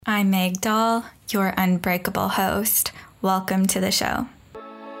I'm Magdal, your unbreakable host. Welcome to the show.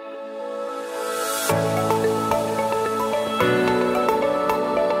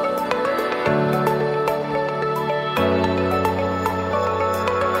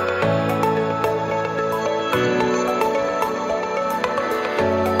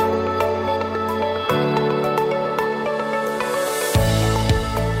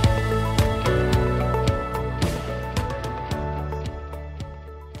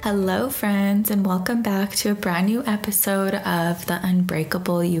 Hello, friends, and welcome back to a brand new episode of the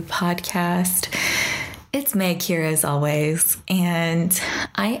Unbreakable You podcast. It's Meg here as always, and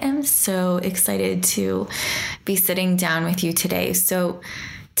I am so excited to be sitting down with you today. So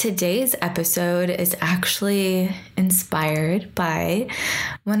today's episode is actually inspired by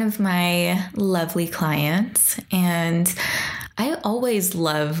one of my lovely clients, and I always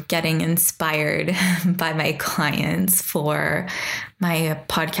love getting inspired by my clients for my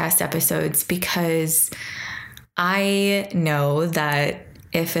podcast episodes because I know that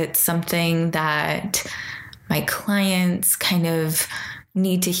if it's something that my clients kind of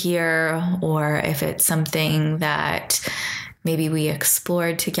need to hear, or if it's something that maybe we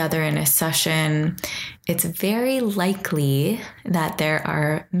explored together in a session, it's very likely that there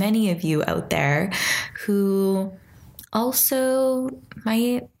are many of you out there who also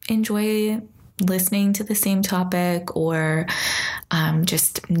might enjoy listening to the same topic or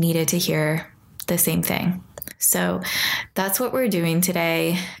just needed to hear the same thing. So that's what we're doing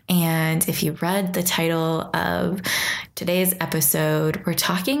today. And if you read the title of today's episode, we're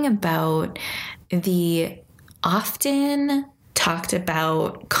talking about the often talked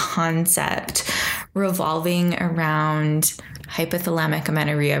about concept revolving around hypothalamic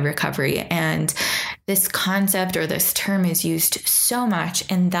amenorrhea recovery. And this concept or this term is used so much,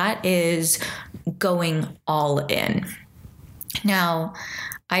 and that is going all in. Now,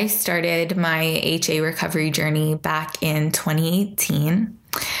 I started my HA recovery journey back in 2018,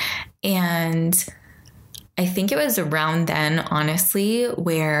 and I think it was around then, honestly,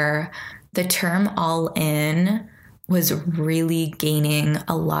 where the term all in was really gaining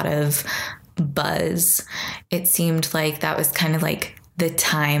a lot of buzz. It seemed like that was kind of like the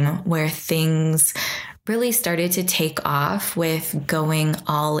time where things really started to take off with going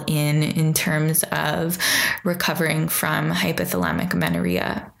all in terms of recovering from hypothalamic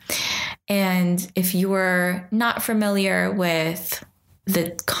amenorrhea. And if you were not familiar with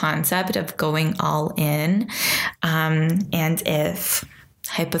the concept of going all in, and if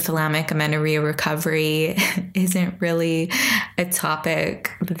hypothalamic amenorrhea recovery isn't really a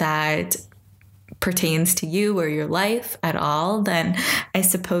topic that pertains to you or your life at all, then I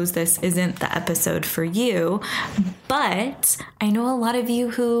suppose this isn't the episode for you. But I know a lot of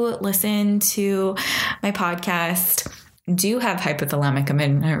you who listen to my podcast do have hypothalamic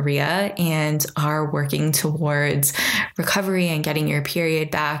amenorrhea and are working towards recovery and getting your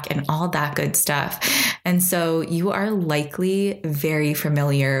period back and all that good stuff. And so you are likely very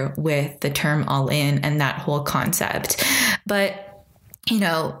familiar with the term all in and that whole concept. But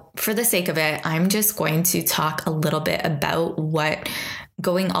for the sake of it, I'm just going to talk a little bit about what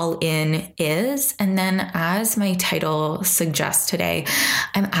going all in is. And then, as my title suggests today,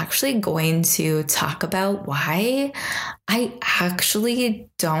 I'm actually going to talk about why I actually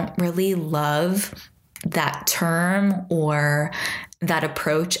don't really love that term or that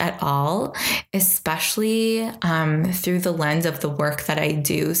approach at all, especially through the lens of the work that I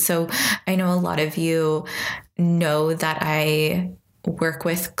do. So I know a lot of you know that I work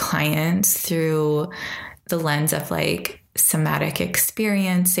with clients through the lens of like somatic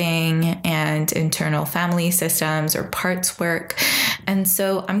experiencing and internal family systems or parts work. And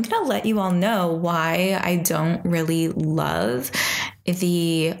so I'm going to let you all know why I don't really love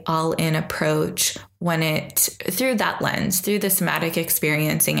the all-in approach through that lens, through the somatic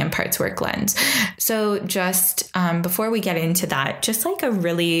experiencing and parts work lens. So just before we get into that, just like a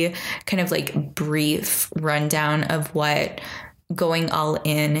really kind of like brief rundown of what going all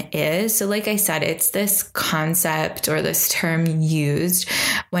in is. So like I said, it's this concept or this term used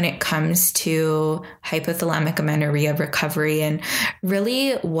when it comes to hypothalamic amenorrhea recovery. And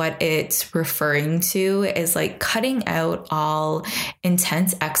really what it's referring to is like cutting out all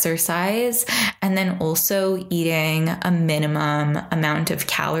intense exercise and then also eating a minimum amount of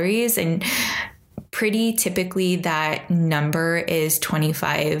calories. And pretty typically that number is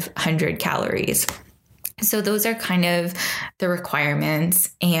 2,500 calories. So those are kind of the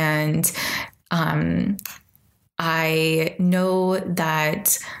requirements. And I know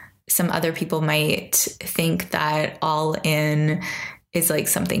that some other people might think that all in is like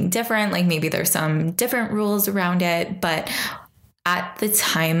something different, like maybe there's some different rules around it, but at the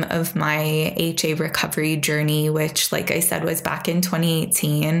time of my HA recovery journey, which, like I said, was back in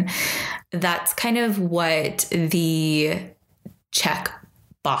 2018, that's kind of what the check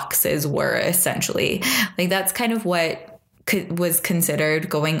boxes were essentially. Like that's kind of what was considered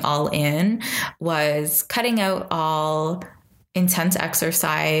going all in, was cutting out all intense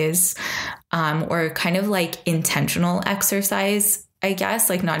exercise, or kind of like intentional exercise, I guess,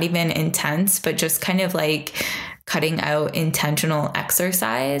 like not even intense, but just kind of like cutting out intentional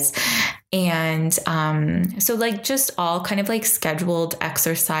exercise. And so like just all kind of like scheduled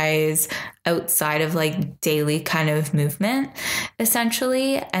exercise outside of like daily kind of movement,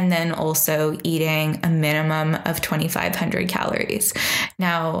 essentially. And then also eating a minimum of 2,500 calories.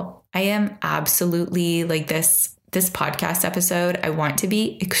 Now, I am absolutely like this podcast episode, I want to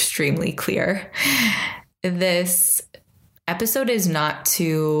be extremely clear. This episode is not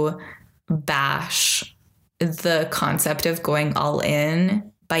to bash the concept of going all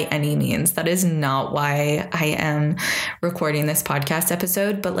in by any means. That is not why I am recording this podcast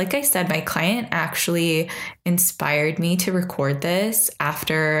episode. But like I said, my client actually inspired me to record this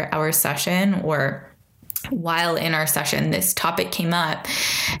after our session, or while in our session, this topic came up,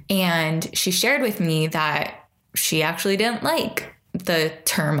 and she shared with me that she actually didn't like the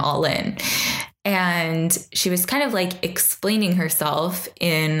term all in. And she was kind of like explaining herself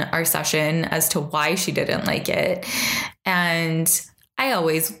in our session as to why she didn't like it. And I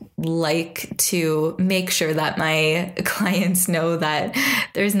always like to make sure that my clients know that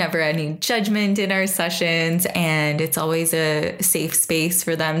there's never any judgment in our sessions, and it's always a safe space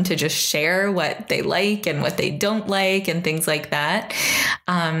for them to just share what they like and what they don't like and things like that.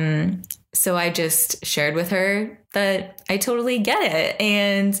 So I just shared with her that I totally get it.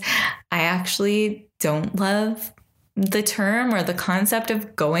 And I actually don't love the term or the concept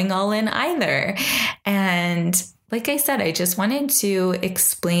of going all in either. And like I said, I just wanted to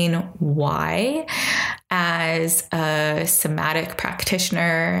explain why, as a somatic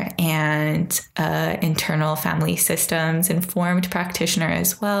practitioner and internal family systems informed practitioner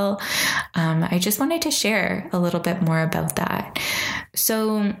as well. I just wanted to share a little bit more about that.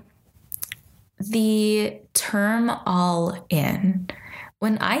 So the term all in,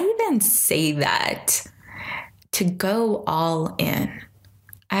 when I even say that, to go all in,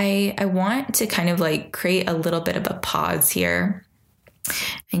 I want to kind of like create a little bit of a pause here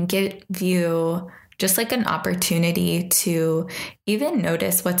and give you just like an opportunity to even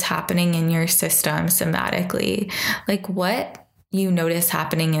notice what's happening in your system somatically, like what you notice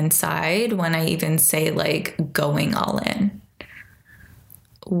happening inside when I even say like going all in.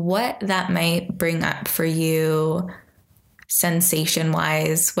 What that might bring up for you sensation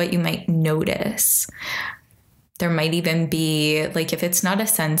wise, what you might notice. There might even be, like, if it's not a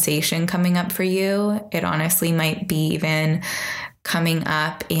sensation coming up for you, it honestly might be even coming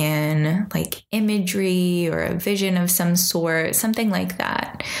up in like imagery or a vision of some sort, something like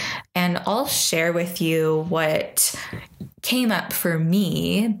that. And I'll share with you what came up for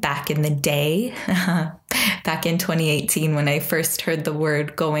me back in the day, back in 2018, when I first heard the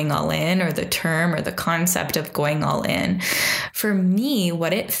word going all in, or the term or the concept of going all in. For me,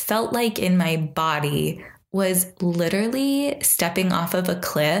 what it felt like in my body was literally stepping off of a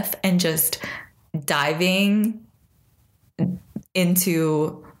cliff and just diving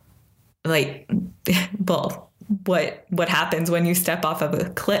into like, well, what happens when you step off of a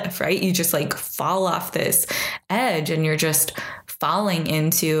cliff, right? You just like fall off this edge and you're just falling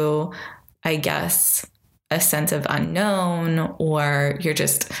into, I guess, a sense of unknown, or you're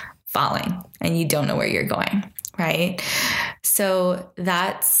just falling and you don't know where you're going, right? So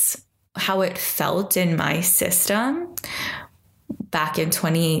that's how it felt in my system back in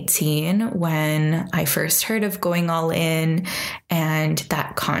 2018 when I first heard of going all in and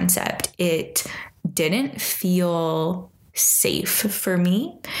that concept. It didn't feel safe for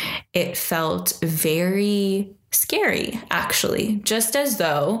me. It felt very scary, actually, just as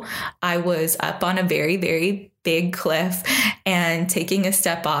though I was up on a very, very big cliff and taking a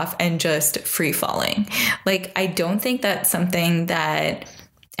step off and just free falling. Like, I don't think that's something that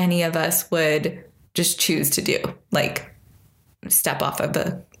any of us would just choose to do, like step off of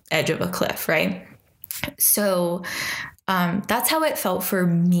the edge of a cliff, right? So that's how it felt for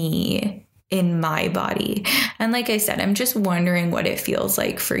me in my body. And like I said, I'm just wondering what it feels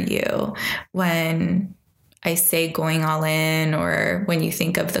like for you when I say going all in, or when you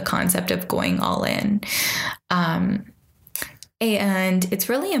think of the concept of going all in. And it's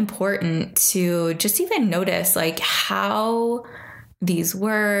really important to just even notice like how these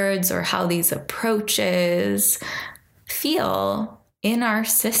words or how these approaches feel in our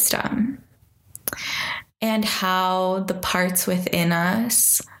system. and how the parts within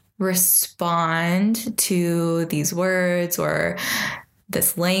us respond to these words or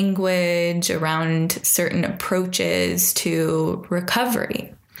this language around certain approaches to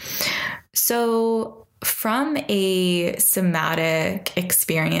recovery. So from a somatic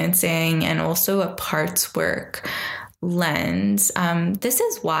experiencing and also a parts work lens, this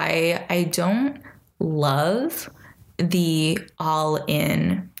is why I don't love the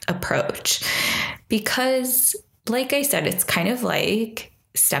all-in approach, because like I said, it's kind of like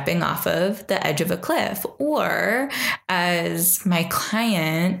stepping off of the edge of a cliff, or as my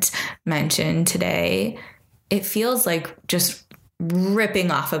client mentioned today, it feels like just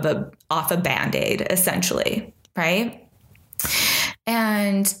ripping off a Band-Aid, essentially, right?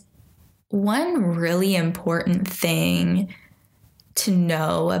 And one really important thing to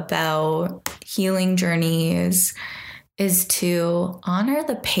know about healing journeys is to honor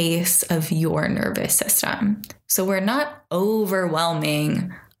the pace of your nervous system. So we're not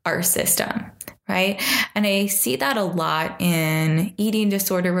overwhelming our system, right? And I see that a lot in eating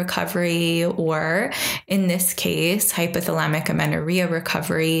disorder recovery, or in this case, hypothalamic amenorrhea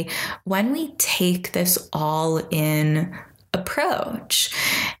recovery, when we take this all-in approach,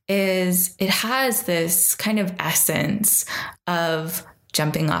 is it has this kind of essence of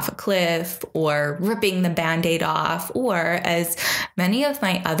jumping off a cliff or ripping the Band-Aid off, or as many of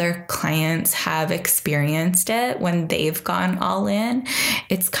my other clients have experienced it when they've gone all in,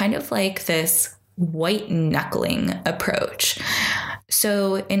 it's kind of like this white knuckling approach.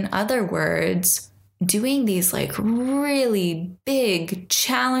 So in other words, doing these like really big,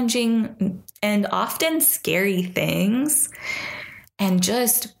 challenging, and often scary things, and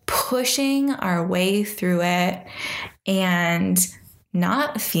just pushing our way through it and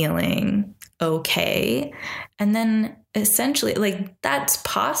not feeling okay. And then essentially, like, that's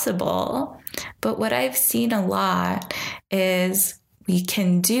possible. But what I've seen a lot is we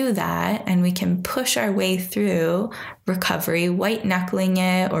can do that and we can push our way through recovery, white knuckling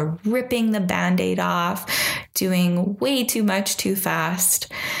it or ripping the Band-Aid off, doing way too much too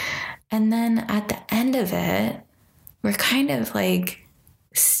fast. And then at the end of it, we're kind of like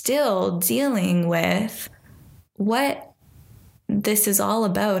still dealing with what this is all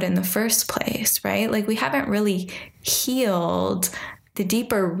about in the first place, right? Like, we haven't really healed the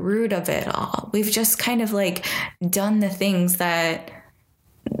deeper root of it all. We've just kind of like done the things that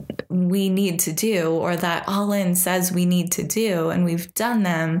we need to do, or that All In says we need to do, and we've done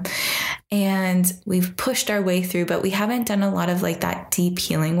them and we've pushed our way through, but we haven't done a lot of like that deep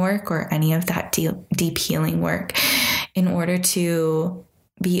healing work or any of that deep healing work in order to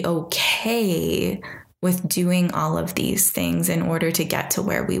be okay with doing all of these things in order to get to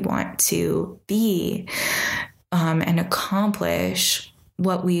where we want to be, and accomplish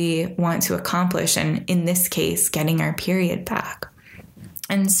what we want to accomplish. And in this case, getting our period back.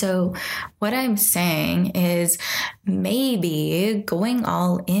 And so what I'm saying is maybe going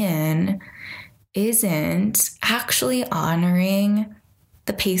all in isn't actually honoring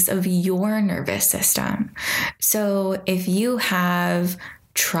the pace of your nervous system. So if you have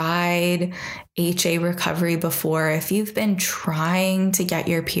tried HA recovery before, if you've been trying to get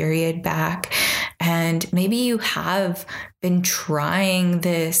your period back, and maybe you have been trying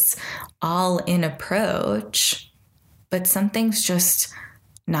this all-in approach, but something's just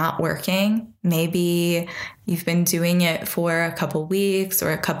not working. Maybe you've been doing it for a couple weeks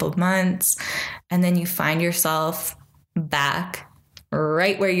or a couple months, and then you find yourself back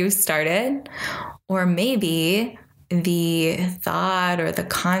right where you started. Or maybe the thought or the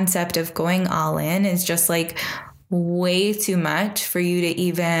concept of going all in is just like way too much for you to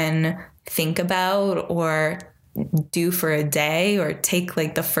even think about or do for a day or take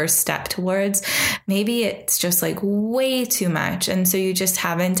like the first step towards. Maybe it's just like way too much, and so you just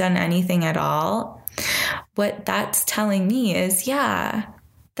haven't done anything at all. What that's telling me is, yeah,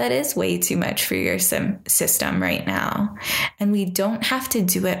 that is way too much for your system right now. And we don't have to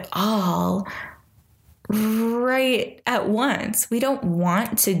do it all right at once. We don't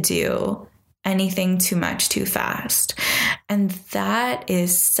want to do anything too much too fast. And that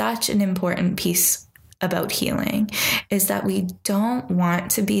is such an important piece about healing, is that we don't want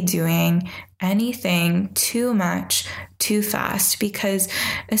to be doing anything too much too fast, because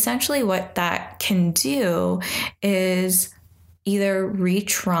essentially what that can do is either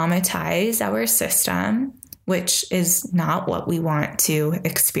re-traumatize our system, which is not what we want to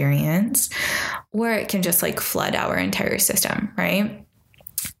experience, or it can just like flood our entire system, right?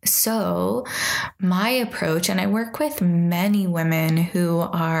 So my approach, and I work with many women who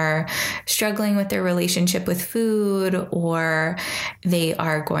are struggling with their relationship with food, or they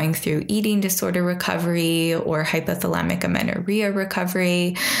are going through eating disorder recovery or hypothalamic amenorrhea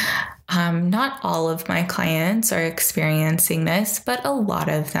recovery. Not all of my clients are experiencing this, but a lot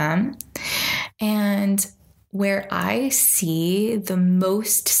of them. And where I see the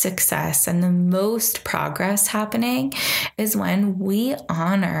most success and the most progress happening is when we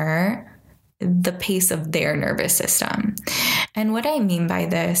honor the pace of their nervous system. And what I mean by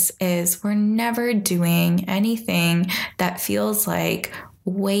this is we're never doing anything that feels like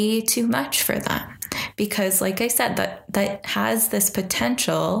way too much for them. Because like I said, that has this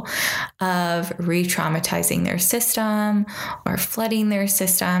potential of re-traumatizing their system or flooding their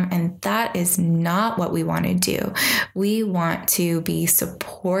system. And that is not what we want to do. We want to be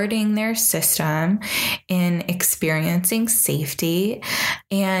supporting their system in experiencing safety.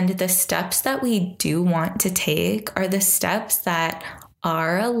 And the steps that we do want to take are the steps that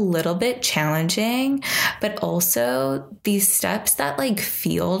are a little bit challenging, but also these steps that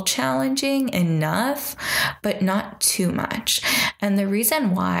feel challenging enough, but not too much. And the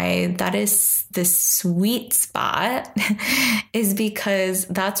reason why that is the sweet spot is because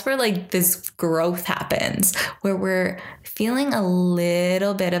that's where this growth happens, where we're feeling a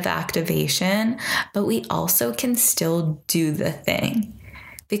little bit of activation, but we also can still do the thing,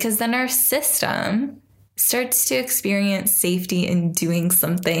 because then our system starts to experience safety in doing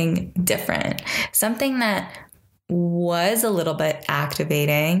something different, something that was a little bit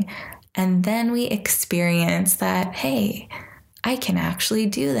activating. And then we experience that, hey, I can actually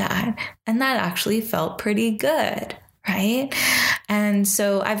do that. And that actually felt pretty good, right? And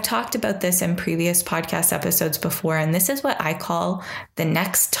so I've talked about this in previous podcast episodes before, and this is what I call the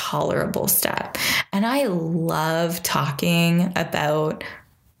next tolerable step. And I love talking about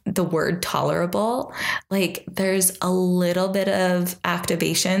the word tolerable. There's a little bit of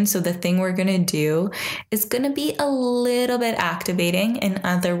activation. So the thing we're going to do is going to be a little bit activating. In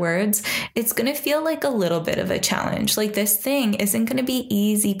other words, it's going to feel like a little bit of a challenge. This thing isn't going to be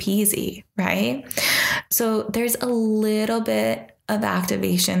easy peasy, right? So there's a little bit of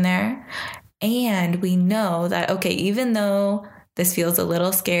activation there. And we know that, okay, even though this feels a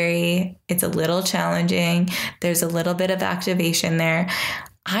little scary, it's a little challenging, there's a little bit of activation there,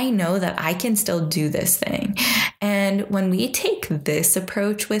 I know that I can still do this thing. And when we take this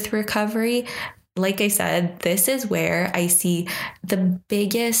approach with recovery, like I said, this is where I see the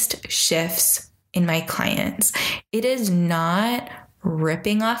biggest shifts in my clients. It is not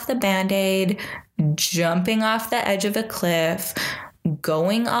ripping off the Band-Aid, jumping off the edge of a cliff,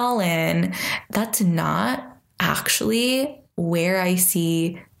 going all in. That's not actually where I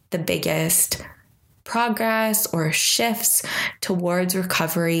see the biggest progress or shifts towards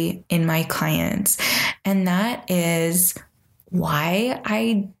recovery in my clients. And that is why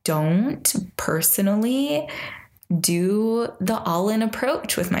I don't personally do the all-in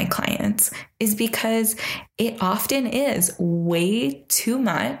approach with my clients, is because it often is way too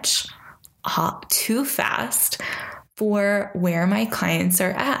much, too fast for where my clients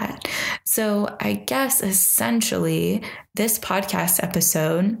are at. So I guess essentially this podcast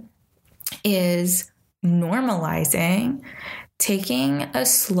episode is normalizing taking a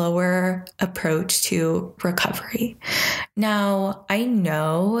slower approach to recovery. Now, I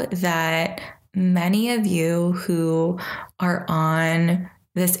know that many of you who are on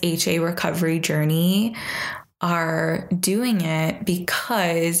this HA recovery journey are doing it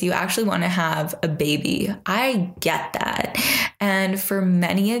because you actually want to have a baby. I get that. And for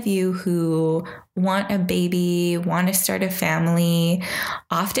many of you who want a baby, want to start a family,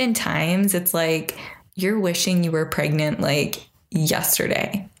 oftentimes it's you're wishing you were pregnant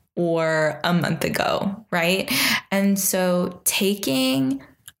yesterday or a month ago, right? And so taking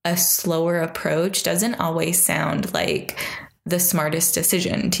a slower approach doesn't always sound like the smartest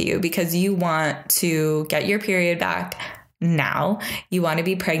decision to you, because you want to get your period back now. You want to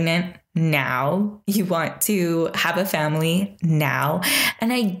be pregnant now. You want to have a family now.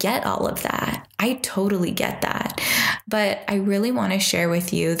 And I get all of that. I totally get that. But I really want to share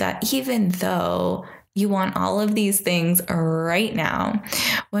with you that even though you want all of these things right now,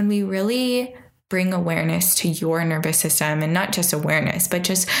 when we really bring awareness to your nervous system, and not just awareness, but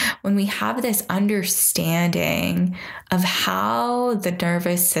just when we have this understanding of how the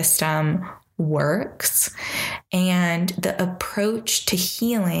nervous system works and the approach to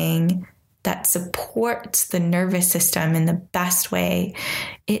healing that supports the nervous system in the best way,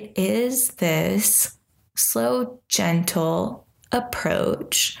 it is this slow, gentle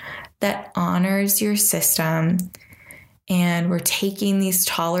approach that honors your system and we're taking these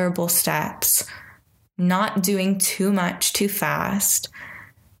tolerable steps, not doing too much too fast,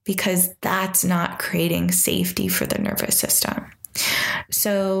 because that's not creating safety for the nervous system.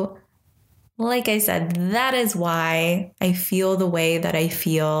 So, like I said, that is why I feel the way that I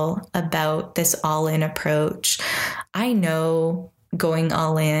feel about this all-in approach. I know going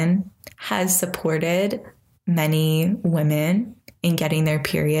all in has supported many women in getting their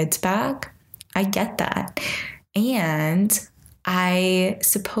periods back. I get that. And I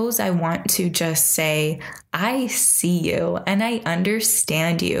suppose I want to just say, I see you and I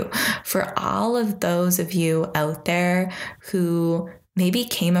understand you. For all of those of you out there who maybe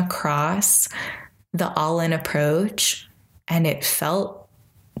came across the all-in approach and it felt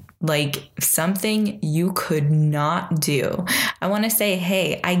like something you could not do, I want to say,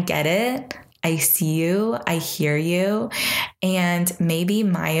 hey, I get it. I see you, I hear you, and maybe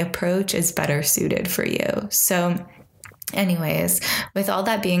my approach is better suited for you. So anyways, with all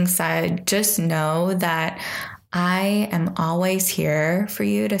that being said, just know that I am always here for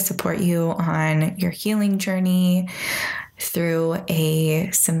you to support you on your healing journey through a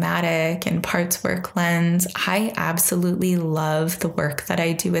somatic and parts work lens. I absolutely love the work that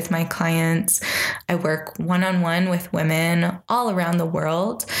I do with my clients. I work one-on-one with women all around the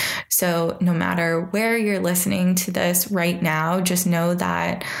world. So no matter where you're listening to this right now, just know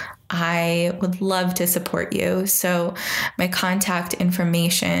that I would love to support you. So my contact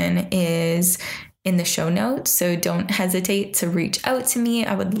information is in the show notes, so don't hesitate to reach out to me.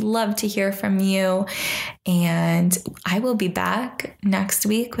 I would love to hear from you, and I will be back next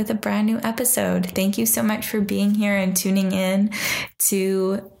week with a brand new episode. Thank you so much for being here and tuning in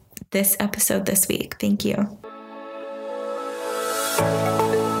to this episode this week. Thank you.